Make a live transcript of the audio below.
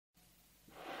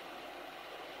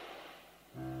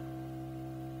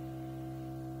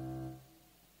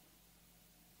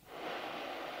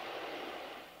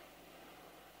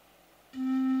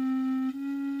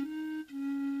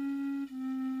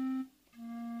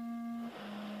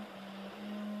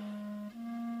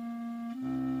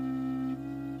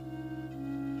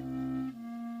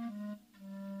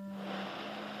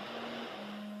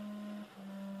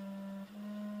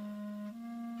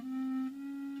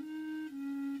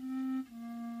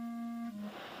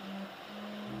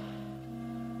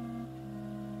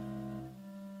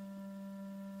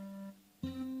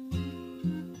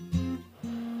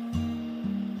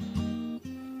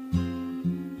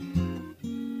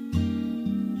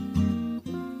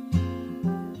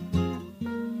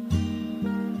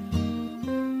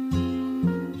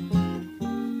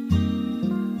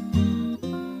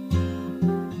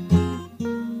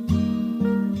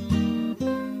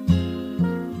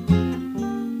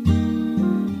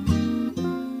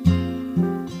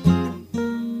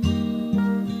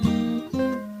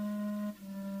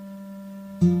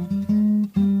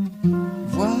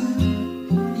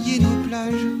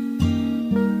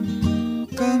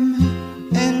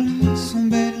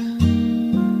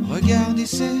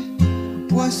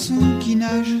poisson qui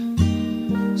nage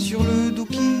sur le dos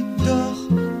qui dort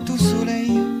au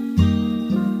soleil.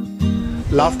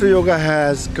 Laughter yoga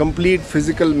has complete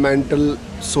physical, mental,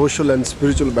 social and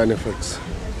spiritual benefits.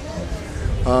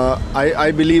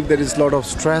 I believe there is a lot of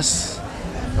stress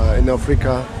in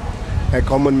Africa. A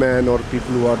common man or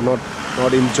people who are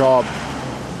not in job,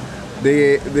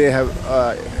 they have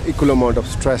equal amount of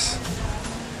stress.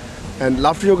 And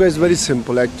laughter yoga is very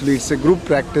simple. Actually, it's a group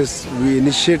practice. We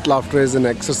initiate laughter as an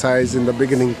exercise in the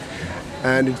beginning,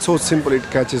 and it's so simple it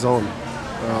catches on.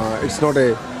 It's not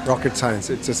a rocket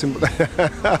science. It's a simple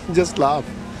just laugh.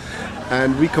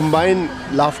 And we combine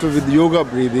laughter with yoga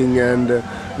breathing, and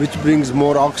which brings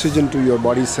more oxygen to your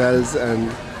body cells, and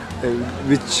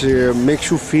which makes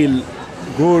you feel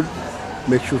good,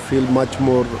 makes you feel much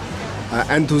more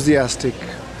enthusiastic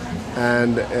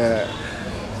and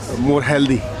more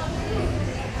healthy.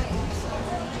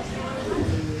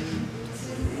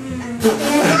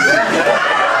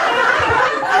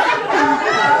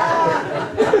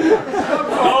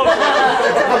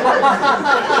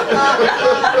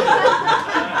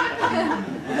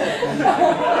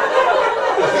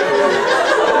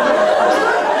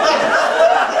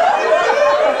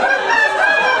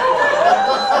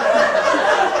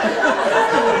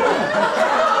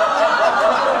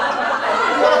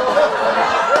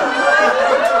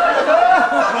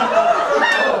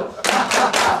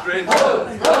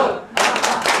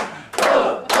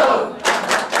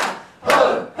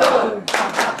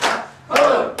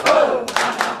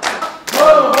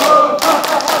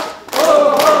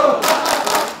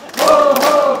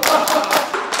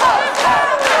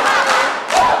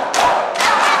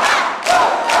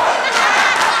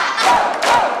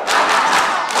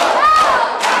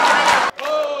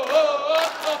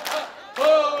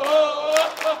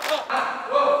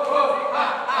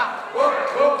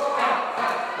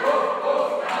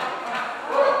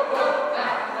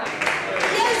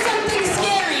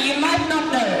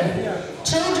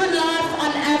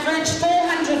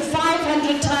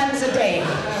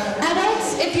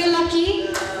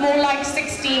 More like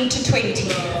 16 to 20.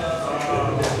 Here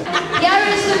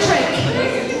is the trick.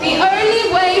 The only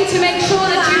way to make sure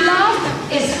that you laugh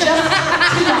is just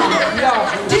to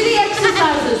laugh. Do the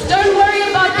exercises. Don't worry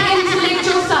about the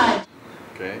intellectual side.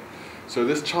 Okay. So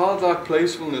this childlike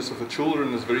playfulness of the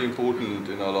children is very important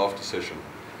in our laughter session.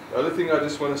 The other thing I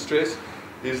just want to stress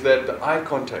is that the eye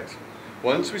contact.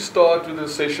 Once we start with the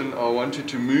session, I want you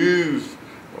to move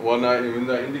when I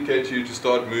indicate to you to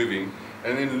start moving.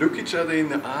 And then look each other in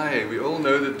the eye. We all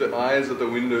know that the eyes are the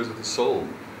windows of the soul.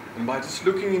 And by just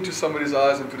looking into somebody's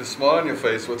eyes and put a smile on your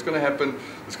face, what's going to happen?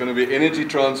 There's going to be energy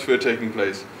transfer taking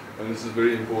place. And this is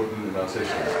very important in our sessions.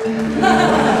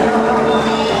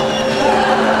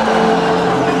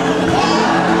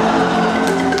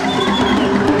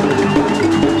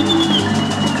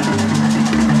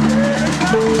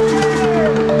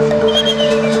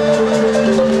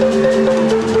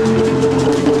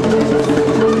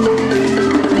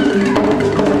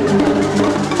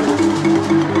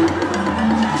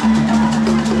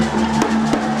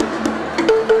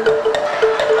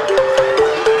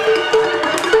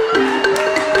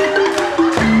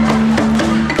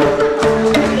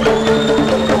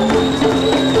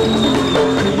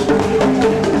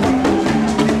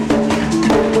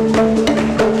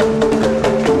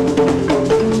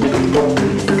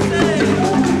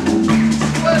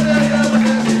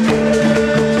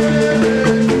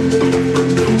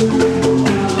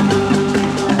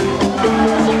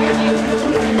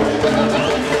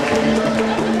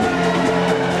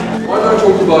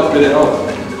 Talk about better health.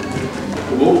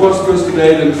 The world was first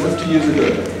today than 50 years ago.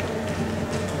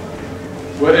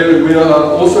 Where we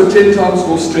are also 10 times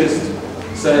more stressed,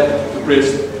 sad,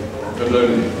 depressed, and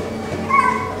lonely.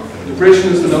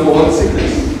 Depression is the #1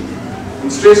 sickness.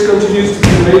 And stress continues to be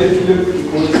a major killer,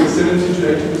 causing 70 to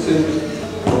 80%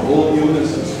 of all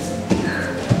illnesses.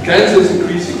 Cancer is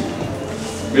increasing.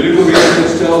 Medical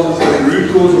research tells us that the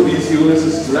root cause of these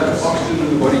illnesses is lack of oxygen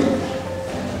in the body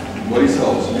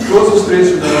cells. Because of stress,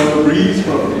 we no longer breathe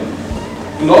properly.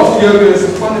 And laughter yoga is a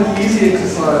fun and easy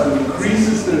exercise that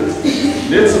increases the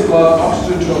net supply of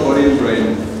oxygen to our body and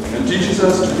brain and teaches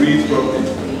us to breathe properly.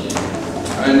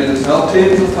 And it has helped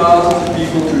tens of thousands of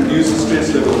people to reduce the stress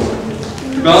levels,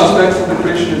 to bounce back from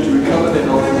depression and to recover their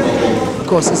health and well-being.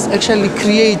 Because it's actually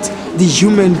create the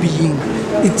human being.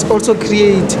 It also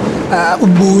create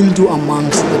Ubuntu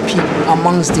amongst the people,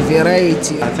 amongst the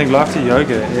variety. I think laughter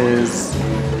yoga is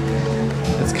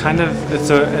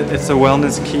it's a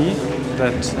wellness key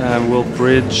that will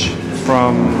bridge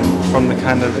from the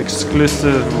kind of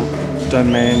exclusive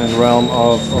domain and realm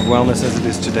of wellness as it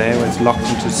is today, where it's locked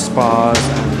into spas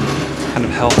kind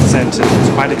of health centers.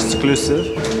 It's quite exclusive,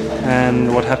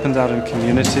 and what happens out in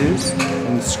communities,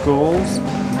 in schools,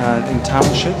 in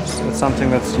townships, it's something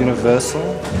that's universal,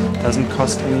 doesn't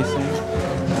cost anything,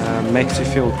 makes you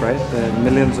feel great. There are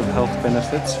millions of health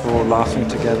benefits for laughing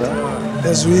together.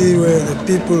 As we were the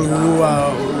people who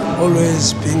are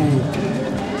always being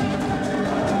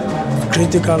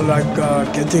critical, like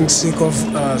getting sick of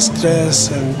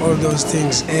stress and all those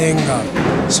things, anger.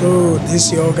 So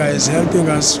this yoga is helping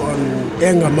us on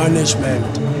anger management.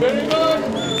 Very good!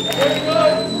 Very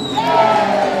good!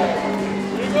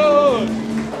 Very good!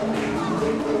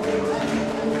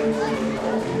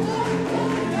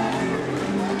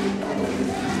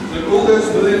 Let all those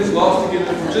millions laugh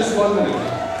together for just 1 minute.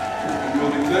 And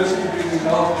you'll be closer to bringing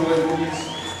health, joy, and peace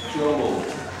to our world.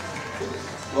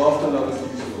 Laughter, love, and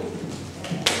peace to all.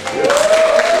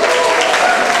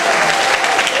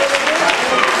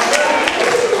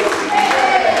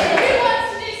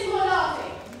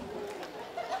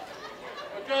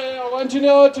 Okay, I want you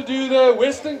now to do the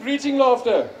Western greeting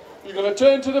laughter. You're going to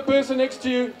turn to the person next to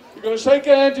you, you're going to shake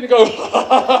a hand and you go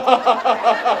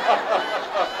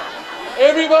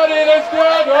everybody, let's go!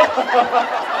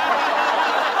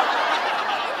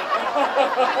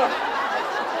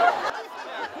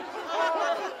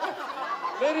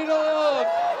 Let it out!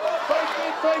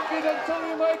 Fake it until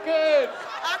you make it!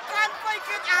 I can't fake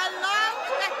it, I love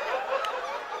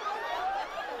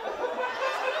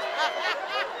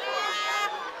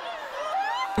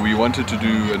it! We wanted to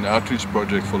do an outreach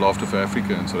project for Laughter for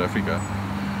Africa in South Africa,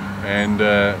 and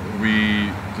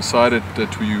we decided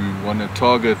that we want to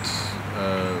target a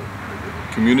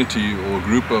community or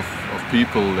group of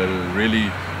people that really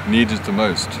need it the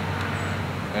most.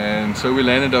 And so we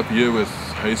landed up here with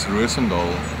Huis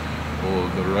Roosendaal, or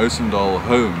the Roosendaal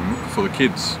Home for the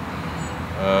kids,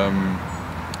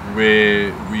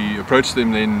 where we approached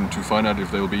them then to find out if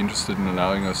they will be interested in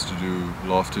allowing us to do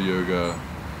laughter yoga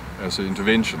as an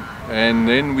intervention. And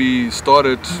then we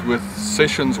started with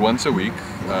sessions once a week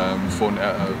for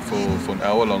an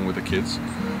hour long with the kids,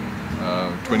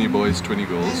 20 boys, 20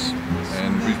 girls,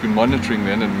 and we've been monitoring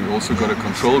them, and we also got a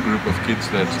control group of kids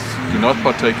that do not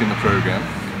partake in the program.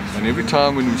 And every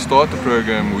time when we start the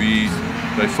program,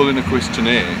 they fill in a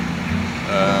questionnaire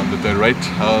that they rate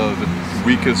how the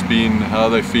week has been, how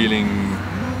they're feeling.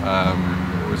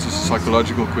 It's a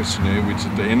psychological questionnaire which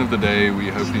at the end of the day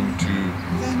we're hoping to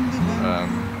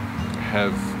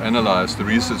have analysed the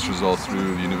research results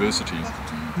through the university.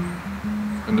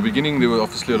 In the beginning there was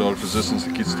obviously a lot of resistance.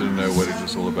 The kids didn't know what it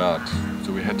was all about,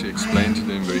 so we had to explain to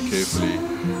them very carefully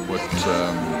what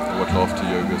laughter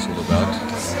yoga is all about.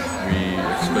 We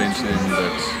explained to them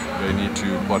that they need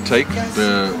to partake.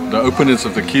 The openness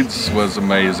of the kids was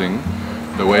amazing.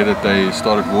 The way that they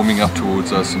started warming up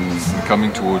towards us and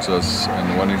coming towards us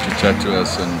and wanting to chat to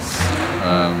us and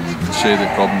share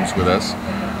their problems with us.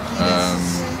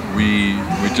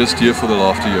 We're just here for the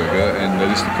laughter yoga, and that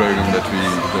is the program that we're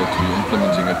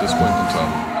implementing at this point in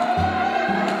time.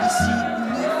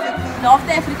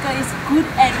 Laughter Africa is good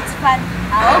and it's fun.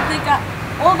 I hope they got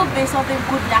all the best of them.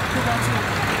 Good luck to them too.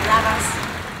 Love us.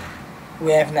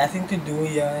 We have nothing to do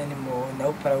here anymore,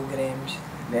 no programs.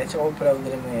 That's all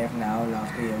program we have now,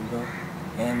 laughter yoga.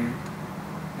 And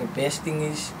the best thing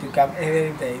is to come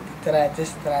every day,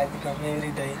 just try to come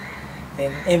every day.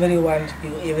 And everyone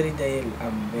feel every day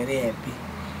I'm very happy,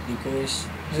 because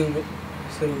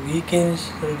through weekends,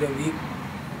 through the week,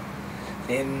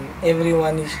 then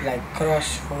everyone is like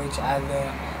cross for each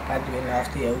other. But when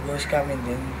laughter yogas come, and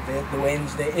then the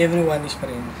Wednesday, everyone is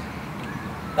friends.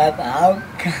 But how?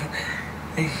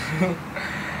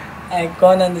 I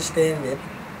can't understand it,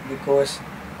 because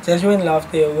just when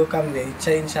laughter yoga comes, they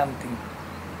change something.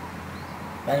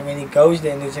 But when it goes,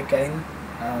 then it's again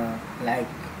like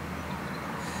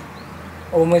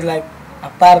almost like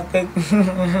apartheid.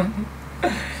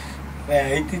 They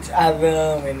hate each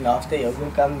other. When laughter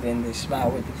yoga comes, then they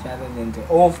smile with each other, then they're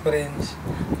all friends,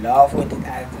 laugh with each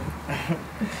other.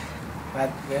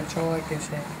 But that's all I can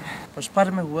say. As part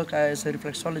of my work as a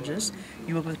reflexologist,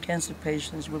 you work with cancer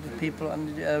patients, you work with people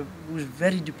who are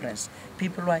very depressed,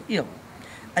 people who are ill.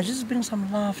 I just bring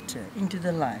some laughter into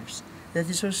their lives that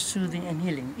is so soothing and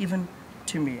healing, even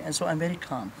to me. And so I'm very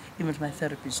calm, even to my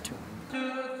therapist too. 2,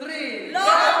 3.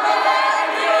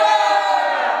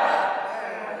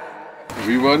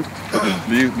 We won't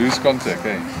lose contact,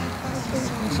 eh?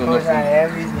 Because I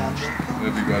have his number.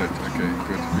 Have you got it? Okay,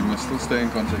 good. We must still stay in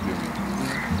contact with you.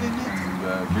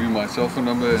 And give you my cell phone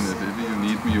number, and if ever you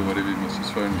need me or whatever, you must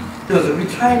just phone me. We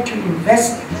try to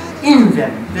invest in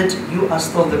them, that you are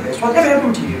still the best. Whatever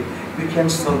happened to you, you can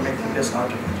still make the best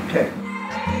out of it, okay?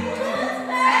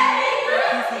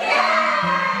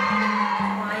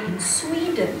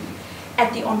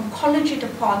 At the oncology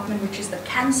department, which is the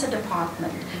cancer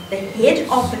department, the head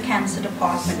of the cancer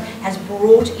department has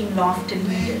brought in laughter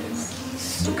leaders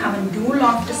to come and do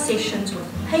laughter sessions with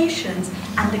patients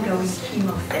undergoing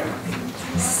chemotherapy,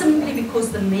 simply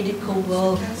because the medical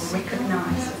world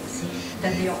recognizes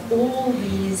that there are all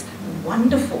these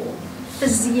wonderful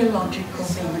physiological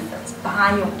benefits,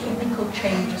 biochemical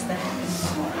changes that happen in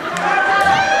the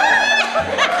body.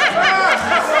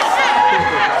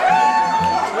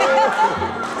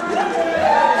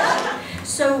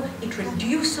 So it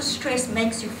reduces stress,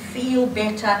 makes you feel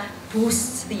better,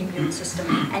 boosts the immune system.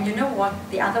 And you know what?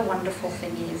 The other wonderful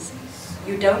thing is,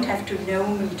 you don't have to know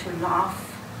me to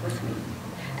laugh with me.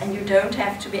 And you don't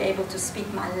have to be able to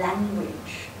speak my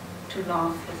language to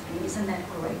laugh with me. Isn't that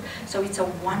great? So it's a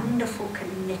wonderful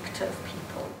connector of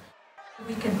people.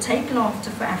 We can take Laughter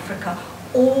for Africa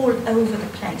all over the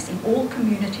place, in all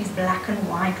communities, black and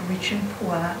white, rich and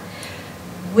poor,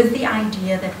 with the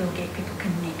idea that we'll get people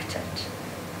connected.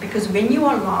 Because when you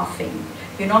are laughing,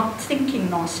 you're not thinking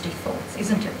nasty thoughts,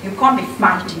 isn't it? You can't be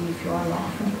fighting if you are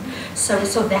laughing.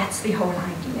 So that's the whole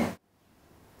idea.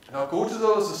 Now,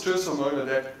 cortisol is a stress hormone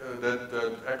that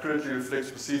accurately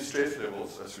reflects perceived stress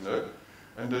levels, as you know.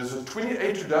 And there's a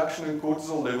 28 reduction in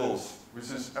cortisol levels, which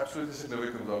is absolutely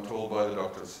significant, I'm told by the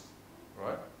doctors.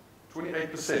 Right?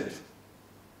 28%.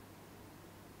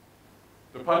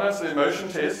 The PANAS, the emotion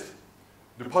test,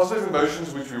 the positive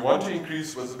emotions which we want to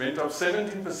increase went up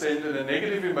 17%, and the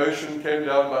negative emotion came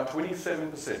down by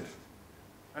 27%.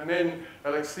 And then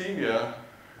alexithymia,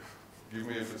 forgive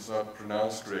me if it's not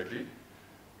pronounced correctly,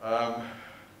 a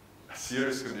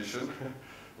serious condition,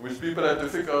 in which people have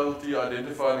difficulty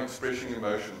identifying and expressing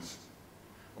emotions.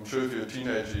 I'm sure if you're a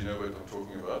teenager, you know what I'm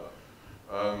talking about.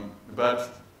 But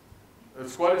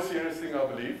it's quite a serious thing, I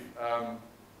believe.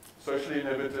 Socially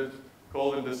inhibited,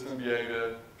 cold and distant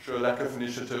behavior, show a lack of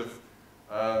initiative.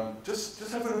 Just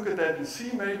have a look at that and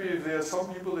see maybe if there are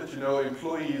some people that you know,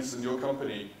 employees in your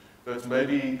company, that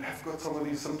maybe have got some of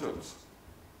these symptoms.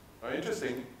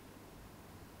 Interesting.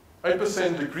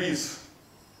 8% decrease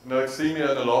in alexithymia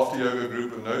in the laughter yoga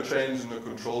group and no change in the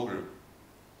control group.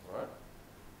 Right?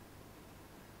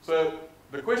 So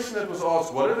the question that was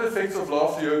asked, what are the effects of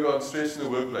laughter yoga on stress in the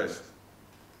workplace?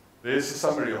 There's a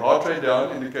summary. Heart rate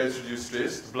down indicates reduced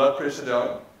stress, blood pressure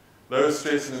down, lower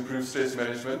stress and improved stress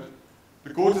management.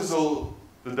 The cortisol,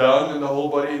 the down in the whole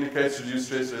body indicates reduced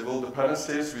stress level. The PANAS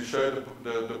test, we showed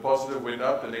the positive went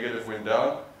up, the negative went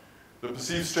down. The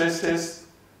perceived stress test,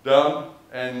 down,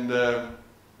 and the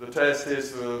TAS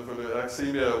test for the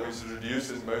alexithymia, which is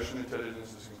reduced, and emotional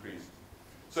intelligence is increased.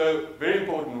 So, very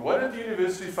important. What did the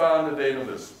university find at the end of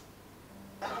this?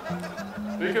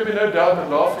 There can be no doubt that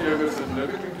laughter yoga is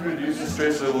significantly to reduce the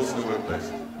stress levels in the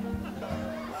workplace.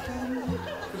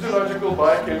 Physiological,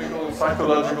 biochemical, and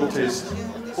psychological tests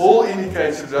all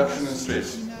indicate reduction in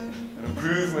stress and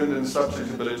improvement in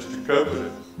subject's ability to cope with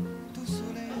it.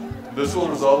 This will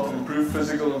result in improved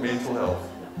physical and mental health.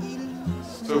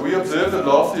 So we observed that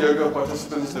laughter yoga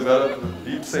participants developed a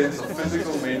deep sense of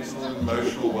physical, mental, and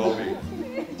emotional well-being.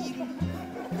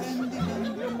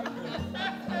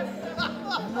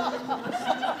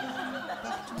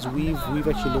 We've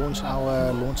actually launched our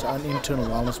internal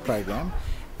wellness program,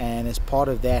 and as part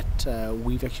of that,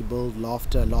 we've actually built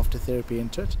laughter therapy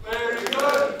into it. Very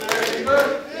good, very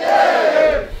good.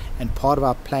 Yeah. And part of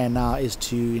our plan now is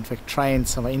to, in fact, train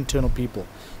some of our internal people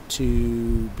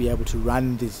to be able to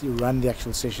run the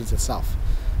actual sessions itself.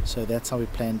 So that's how we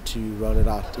plan to roll it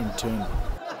out internally.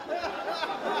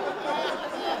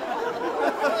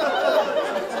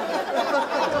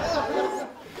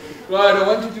 Right, I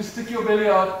want you to stick your belly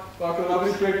out like a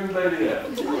lovely pregnant lady here.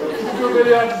 Stick your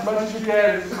belly out as much as you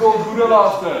can. This is called Buddha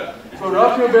laughter. So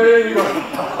wrap your belly and you go.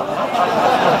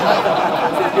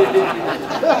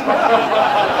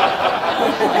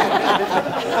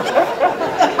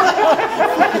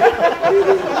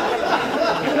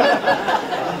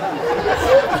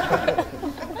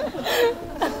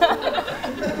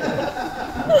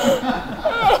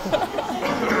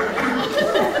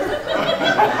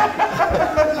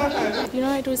 You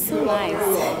know, it was so nice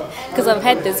because I've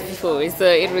had this before, so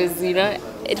it was, you know,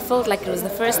 it felt like it was the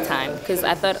first time, because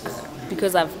I thought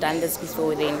because I've done this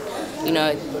before, then, you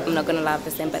know, I'm not gonna laugh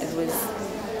the same, but it was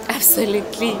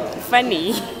absolutely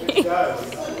funny.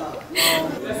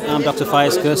 I'm Dr.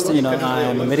 Faiz Kirsten. You know,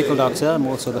 I'm a medical doctor. I'm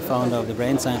also the founder of the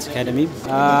Brain Science Academy.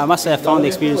 I must say I found the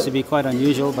experience to be quite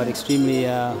unusual, but extremely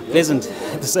pleasant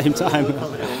at the same time.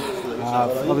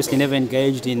 I've obviously never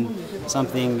engaged in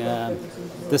something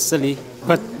this silly,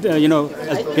 but you know,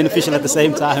 beneficial at the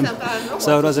same time.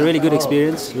 So it was a really good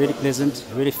experience, really pleasant,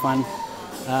 really fun.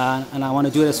 and I want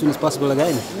to do it as soon as possible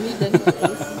again.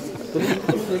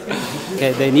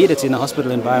 Okay, they need it in a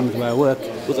hospital environment where I work,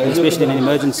 especially in an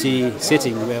emergency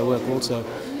setting where I work also.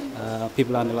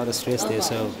 People are under a lot of stress there,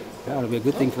 so yeah, it'll be a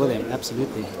good thing for them,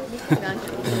 absolutely.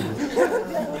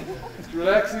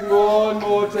 Relaxing more and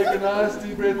more, take a nice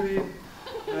deep breath in,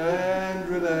 and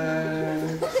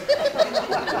relax.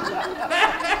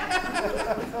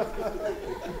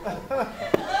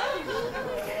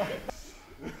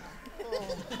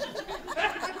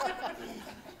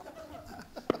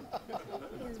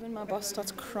 When my boss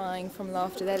starts crying from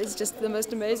laughter, that is just the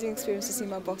most amazing experience, to see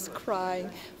my boss crying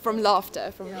from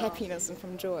laughter, from happiness and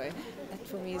from joy. That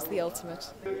for me is the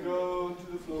ultimate. Go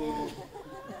to the floor.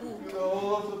 Feel the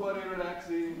whole of the body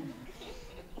relaxing.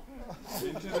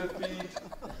 Into the feet.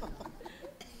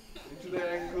 Into the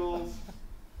ankles.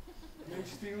 And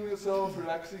feel yourself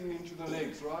relaxing into the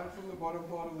legs, right from the bottom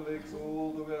part of the legs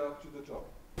all the way up to the top.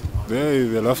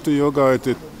 The laughter yoga,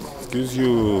 it gives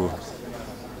you,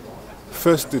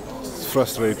 first it's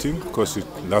frustrating because you're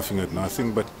laughing at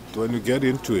nothing, but when you get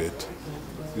into it,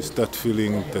 you start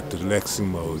feeling that relaxing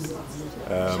mode.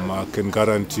 I can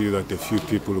guarantee you that a few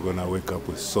people are going to wake up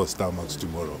with sore stomachs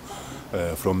tomorrow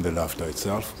from the laughter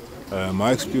itself.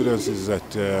 My experience is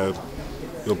that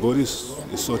your body is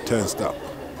so tensed up,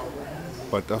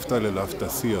 but after the laughter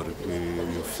theory,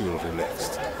 you feel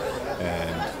relaxed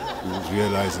and you're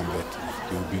realizing that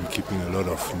you've been keeping a lot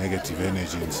of negative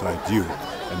energy inside you,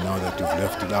 and now that you've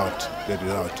let it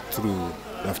out through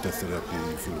laughter therapy,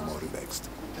 you feel more relaxed.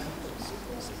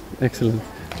 Excellent.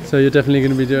 So you're definitely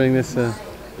going to be doing this a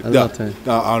lot, eh?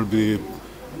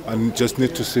 I just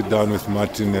need to sit down with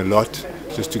Martin a lot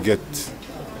just to get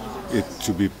it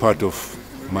to be part of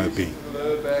my being.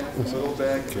 Lower back, middle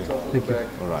back, top of the back.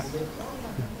 All right.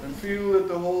 And feel that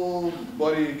the whole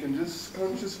body can just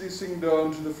consciously sink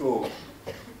down to the floor.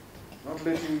 Not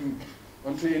letting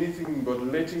onto anything, but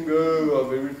letting go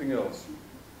of everything else.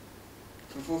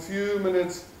 So for a few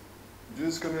minutes, you're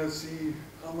just going to see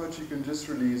how much you can just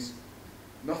release.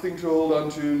 Nothing to hold on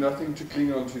to, nothing to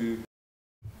cling on to.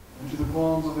 Into the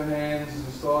palms of the hands as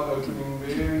you start opening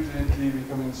very gently,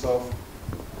 becoming soft.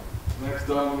 Relax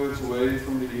downwards, away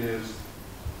from the ears.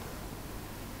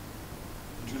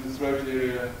 Into the throat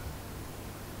area.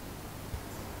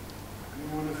 You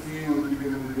want to feel that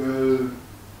you're going to go.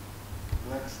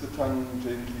 Relax the tongue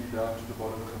gently down to the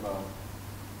bottom of the mouth.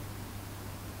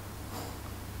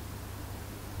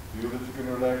 Feel that you can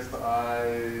relax the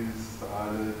eyes, the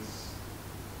eyelids.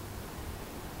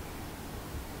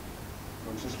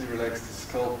 Consciously relax the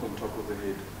scalp on top of the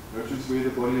head. Notice where the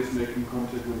body is making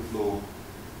contact with the floor.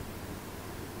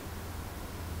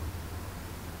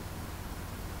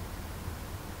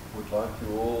 I would like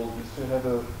you all just to have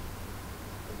a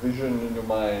vision in your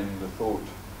mind, a thought.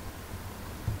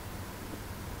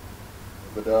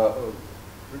 But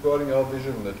regarding our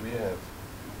vision that we have,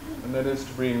 and that is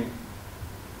to bring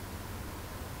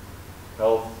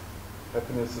health,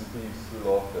 happiness and peace through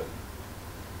laughter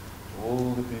to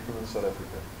all the people in South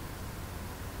Africa.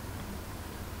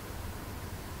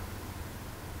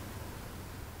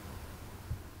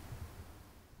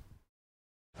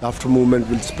 Laughter movement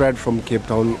will spread from Cape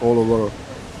Town all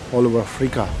over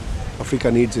Africa.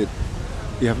 Africa needs it.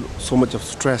 We have so much of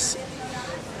stress,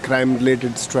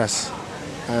 crime-related stress,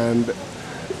 and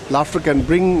laughter can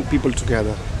bring people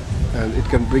together, and it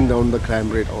can bring down the crime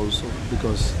rate also,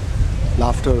 because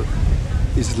laughter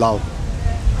is love,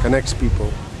 connects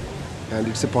people, and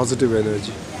it's a positive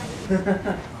energy.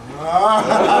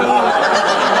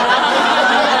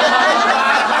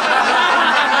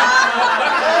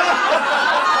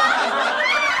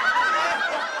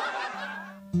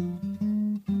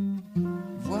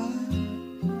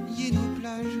 Voyez nos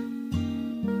plages,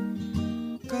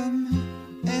 comme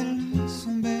elles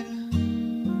sont belles.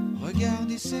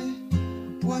 Regardez ces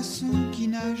poissons qui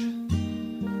nagent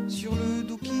sur le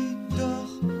dos qui dort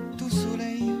au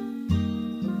soleil.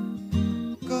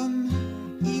 Comme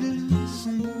ils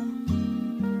sont beaux,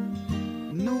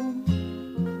 nos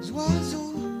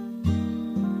oiseaux.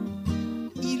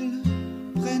 Ils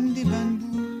prennent des bains de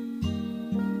boue.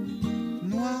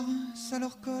 Noir, ça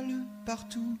leur colle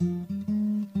partout.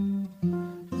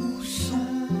 Où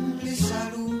sont les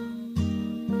salauds?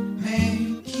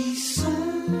 Mais qui sont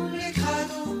les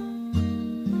crados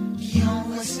qui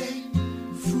envoient ces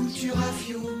foutus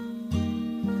rafios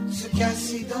se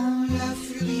casser dans la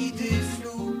furie des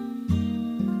flots?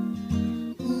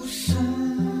 Où sont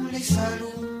les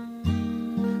salauds?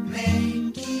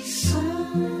 Mais qui sont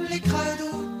les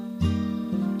crados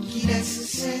qui laissent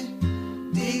ces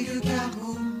dégueux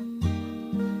cargos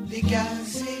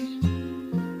dégazer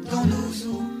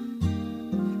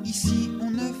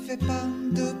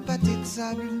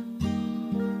sable,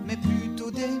 mais plutôt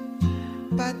des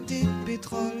pâtés de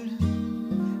pétrole.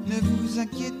 Ne vous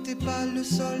inquiétez pas, le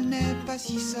sol n'est pas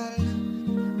si sale,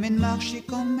 mais ne marchez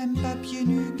quand même pas pieds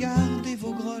nus, gardez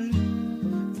vos grolles.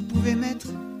 Vous pouvez mettre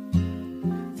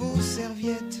vos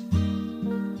serviettes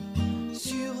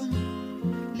sur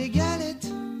les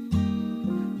galettes.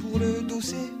 Pour le dos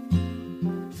c'est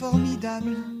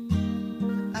formidable,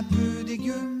 un peu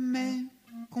dégueu mais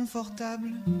confortable.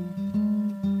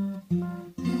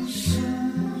 Où sont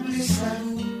les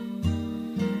salauds,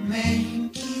 mais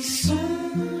qui sont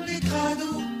les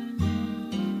crados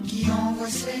qui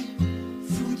envoient ces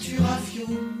foutus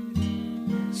rafiaux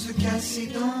se casser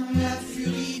dans la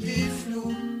furie des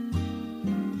flots?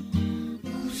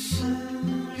 Où sont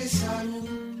les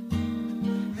salauds,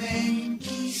 mais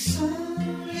qui sont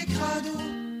les crados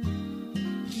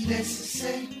qui laissent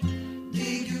ces